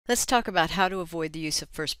Let's talk about how to avoid the use of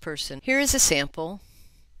first person. Here is a sample.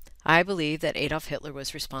 I believe that Adolf Hitler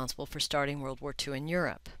was responsible for starting World War II in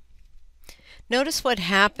Europe. Notice what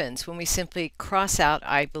happens when we simply cross out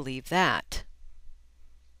I believe that.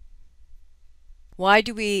 Why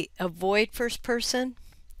do we avoid first person?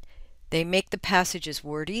 They make the passages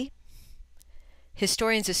wordy.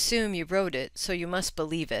 Historians assume you wrote it, so you must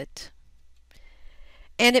believe it.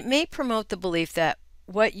 And it may promote the belief that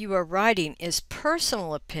what you are writing is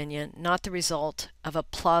personal opinion, not the result of a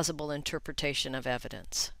plausible interpretation of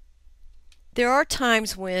evidence. There are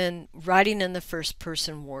times when writing in the first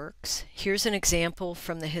person works. Here's an example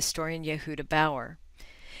from the historian Yehuda Bauer.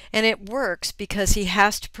 And it works because he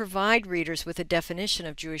has to provide readers with a definition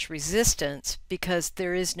of Jewish resistance because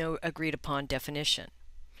there is no agreed upon definition.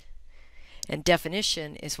 And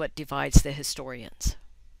definition is what divides the historians.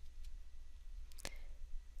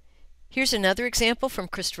 Here's another example from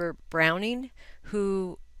Christopher Browning,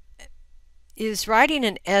 who is writing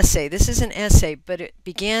an essay. This is an essay, but it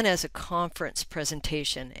began as a conference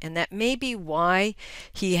presentation, and that may be why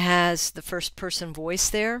he has the first person voice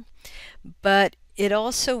there. But it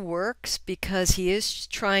also works because he is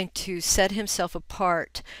trying to set himself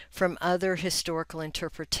apart from other historical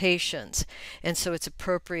interpretations, and so it's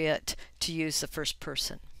appropriate to use the first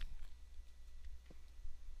person.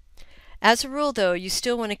 As a rule, though, you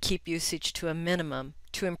still want to keep usage to a minimum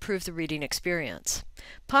to improve the reading experience.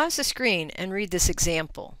 Pause the screen and read this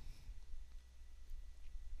example.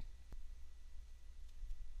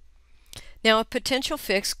 Now, a potential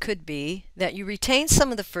fix could be that you retain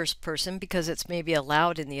some of the first person because it's maybe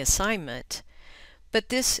allowed in the assignment, but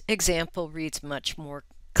this example reads much more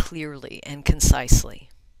clearly and concisely.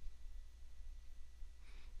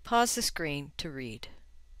 Pause the screen to read.